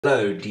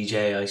Hello,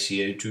 DJ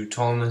ICO Drew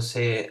Thomas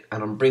here,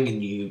 and I'm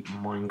bringing you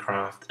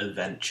Minecraft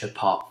Adventure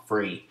Part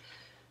 3.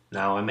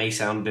 Now, I may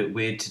sound a bit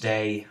weird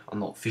today, I'm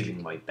not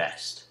feeling my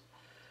best,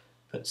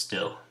 but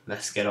still,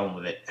 let's get on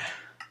with it.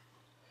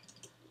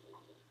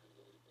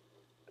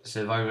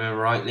 So if I remember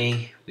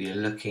rightly, we are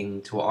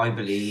looking to what I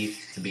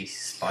believe to be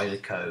Spider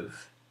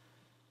Cove.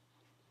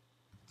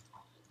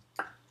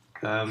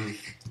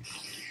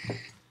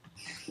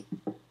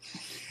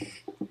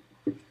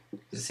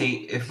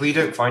 See, if we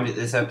don't find it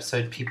this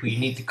episode, people, you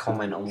need to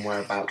comment on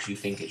whereabouts you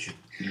think it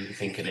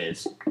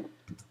is.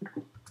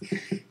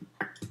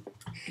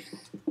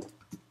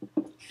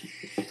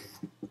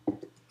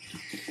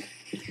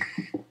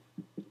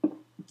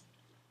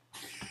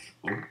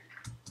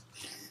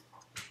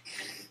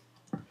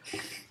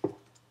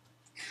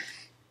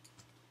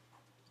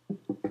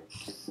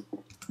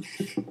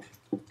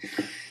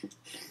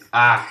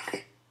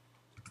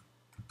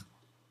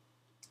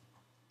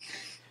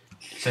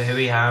 So here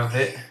we have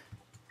it.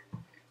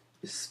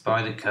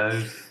 Spider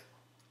Cove.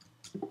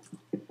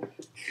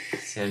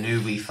 See, I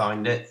knew we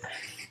find it.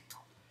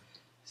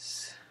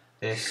 So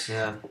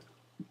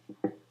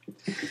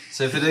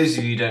for those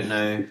of you who don't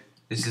know,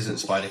 this isn't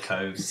Spider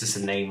Cove, it's just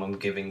a name I'm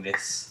giving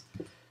this.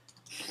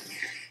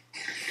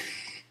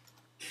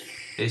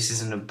 This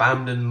is an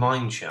abandoned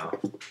mine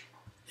shaft,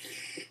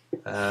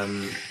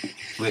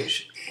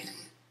 which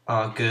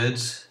are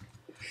good,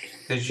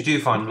 because you do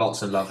find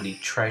lots of lovely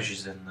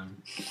treasures in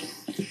them.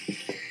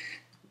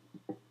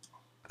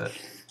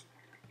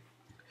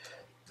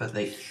 But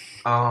they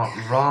are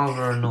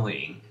rather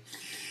annoying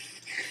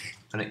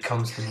when it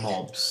comes to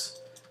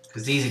mobs,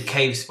 because these are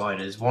cave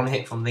spiders. One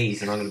hit from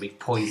these and I'm going to be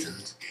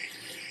poisoned.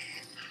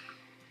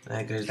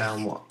 There goes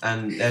down what?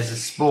 And there's a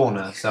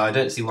spawner, so I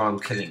don't see why I'm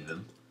killing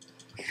them,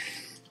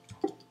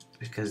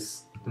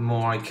 because the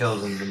more I kill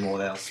them, the more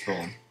they'll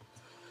spawn.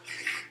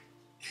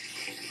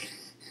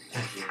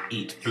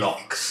 Eat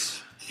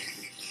blocks.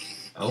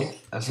 Oh,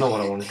 that's not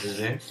what I wanted to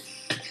do.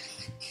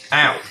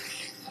 Ow!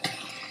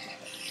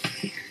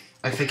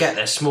 I forget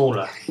they're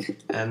smaller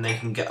and they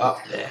can get up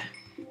there.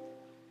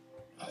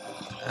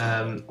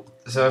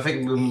 So I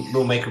think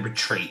we'll make a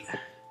retreat.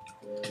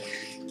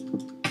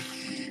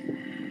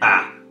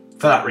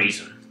 For that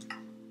reason.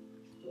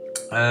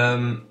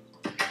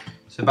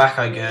 So back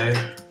I go.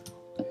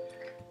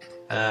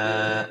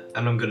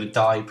 And I'm gonna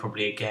die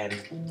probably again.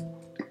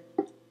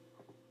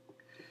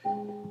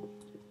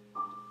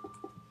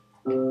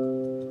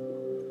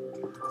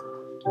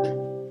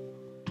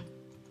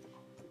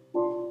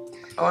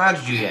 Oh, how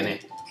did you get in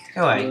it?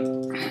 Go away.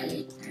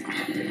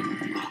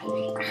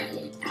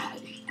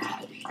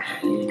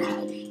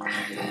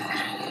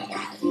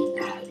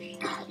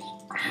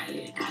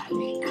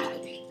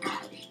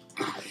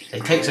 They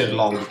take so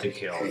long to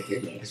kill.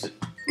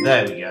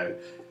 There we go.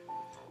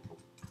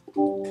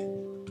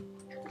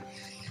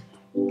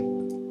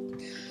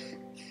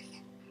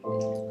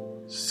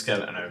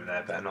 Skeleton over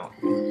there, better not.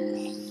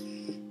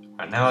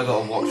 Right, now I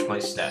gotta watch my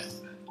step.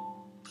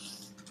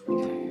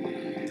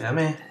 Come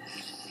here.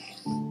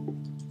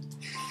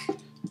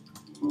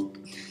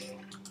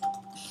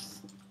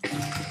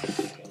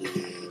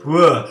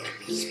 Whoa!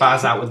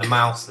 Spaz out with the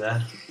mouse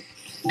there.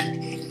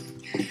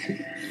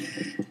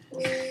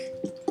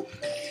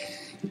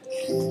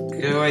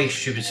 Go away,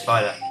 stupid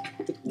spider.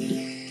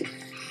 There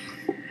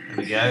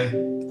we go.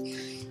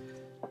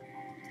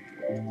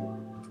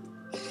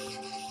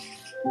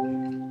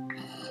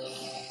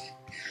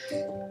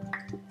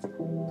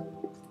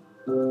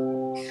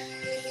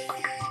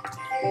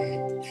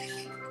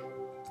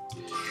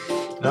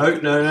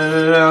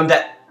 No, I'm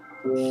dead.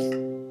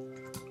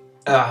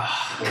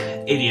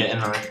 Idiot,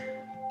 am I?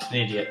 An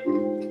idiot.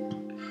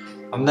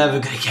 I'm never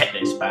gonna get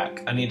this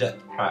back. Right,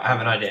 I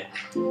have an idea.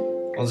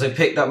 Once I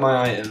picked up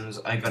my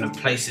items, I'm gonna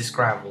place this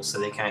gravel so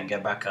they can't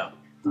get back up.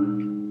 I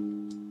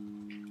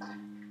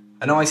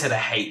know I said I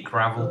hate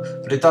gravel,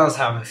 but it does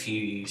have a few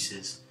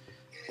uses.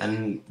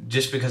 And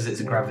just because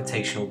it's a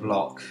gravitational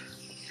block.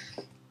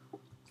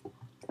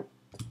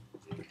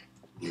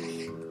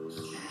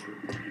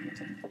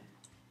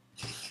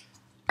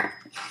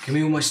 Give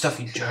me all my stuff,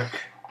 you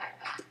jerk.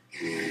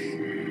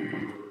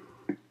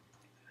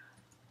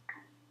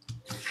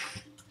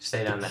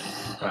 Stay down there.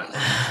 Right.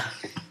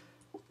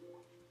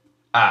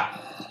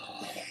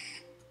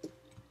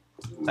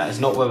 That is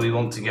not where we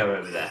want to go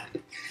over there.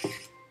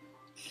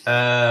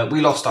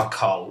 We lost our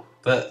coal,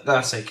 but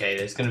that's okay.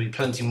 There's going to be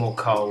plenty more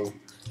coal.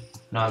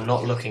 No, I'm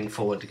not looking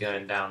forward to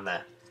going down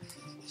there.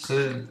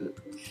 So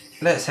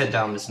let's head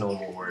down this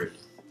normal route.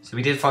 So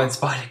we did find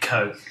Spider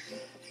Cove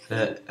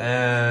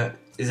that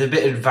is a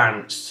bit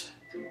advanced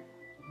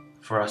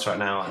for us right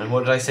now. And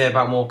what did I say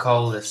about more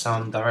coal? There's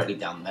some directly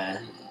down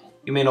there.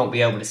 You may not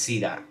be able to see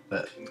that,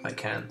 but I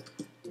can.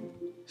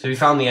 So we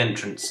found the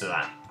entrance to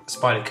that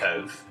Spider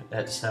Cove.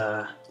 Let's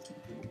oh,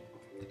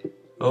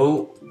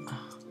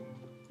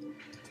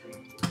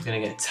 I'm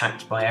gonna get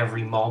attacked by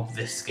every mob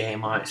this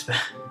game, I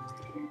expect.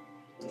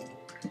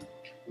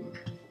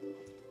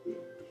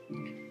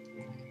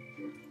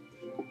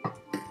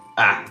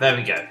 Ah, there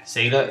we go.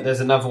 See, look,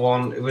 there's another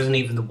one. It wasn't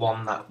even the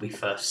one that we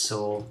first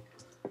saw.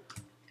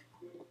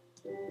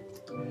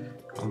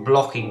 I'm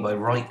blocking by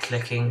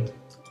right-clicking.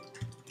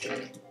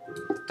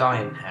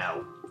 Die in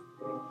hell.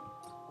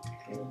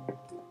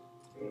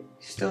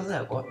 He's still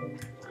there, what?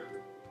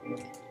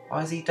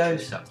 Why is he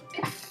dosed up?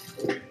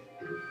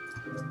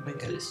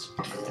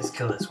 Let's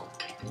kill this one.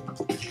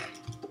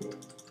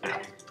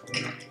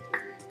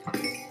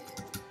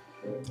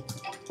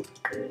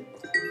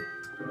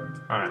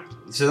 Alright,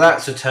 so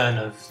that's a turn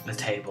of the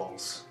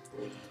tables.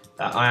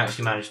 That I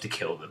actually managed to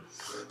kill them.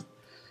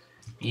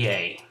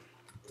 Yay.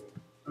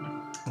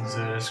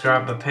 So let's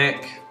grab a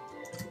pick.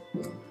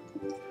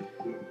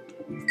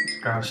 Let's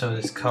grab some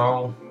of this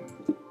coal.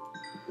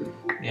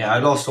 Yeah, I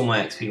lost all my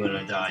XP when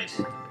I died.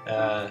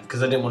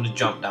 Because I didn't want to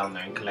jump down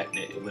there and collect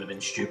it. It would have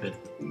been stupid.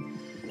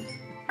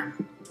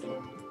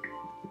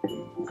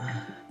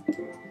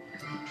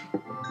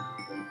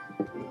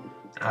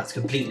 That's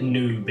complete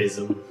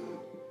noobism.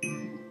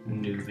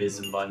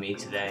 Noobism by me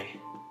today.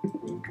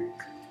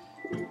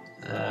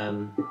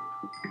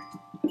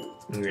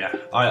 Yeah,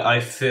 I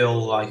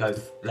feel like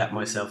I've let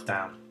myself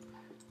down.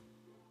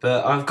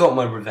 But I've got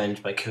my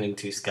revenge by killing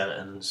 2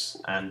 skeletons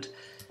and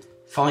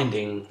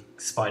finding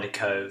Spider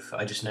Cove.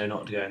 I just know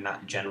not to go in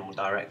that general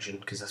direction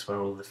because that's where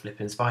all the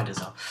flipping spiders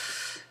are.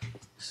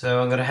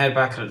 So I'm going to head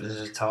back up to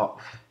the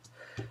top.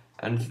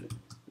 And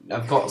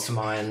I've got some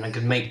iron. I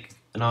can make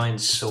an iron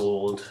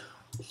sword.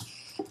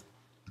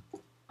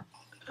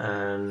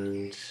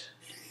 And...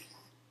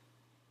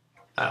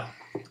 oh.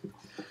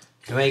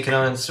 Can make an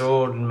iron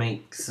sword and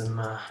make some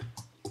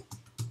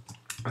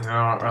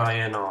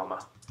iron armor.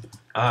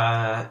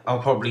 I'll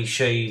probably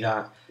show you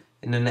that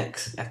in the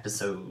next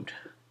episode.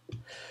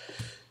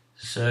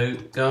 So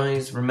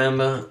guys,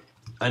 remember,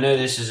 I know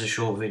this is a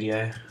short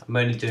video. I'm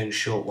only doing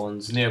short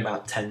ones, near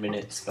about 10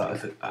 minutes,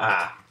 but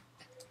I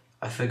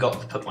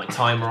forgot to put my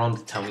timer on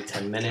to tell me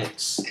 10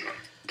 minutes.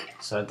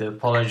 So I do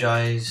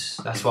apologise.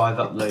 That's why I've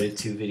uploaded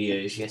 2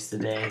 videos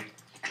yesterday.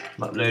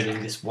 I'm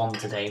uploading this one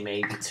today,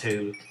 maybe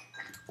 2.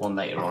 One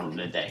later on in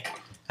the day.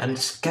 And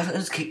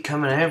skeletons keep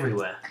coming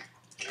everywhere.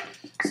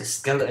 It's a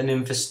skeleton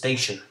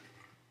infestation.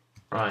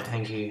 Right,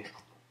 thank you.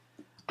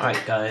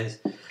 Alright guys,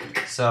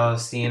 so I'll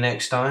see you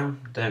next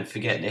time. Don't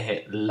forget to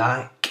hit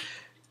like,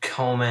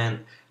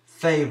 comment,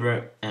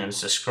 favourite and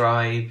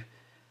subscribe.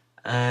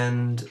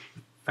 And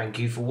thank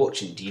you for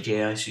watching DJ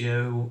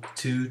ICO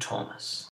to Thomas.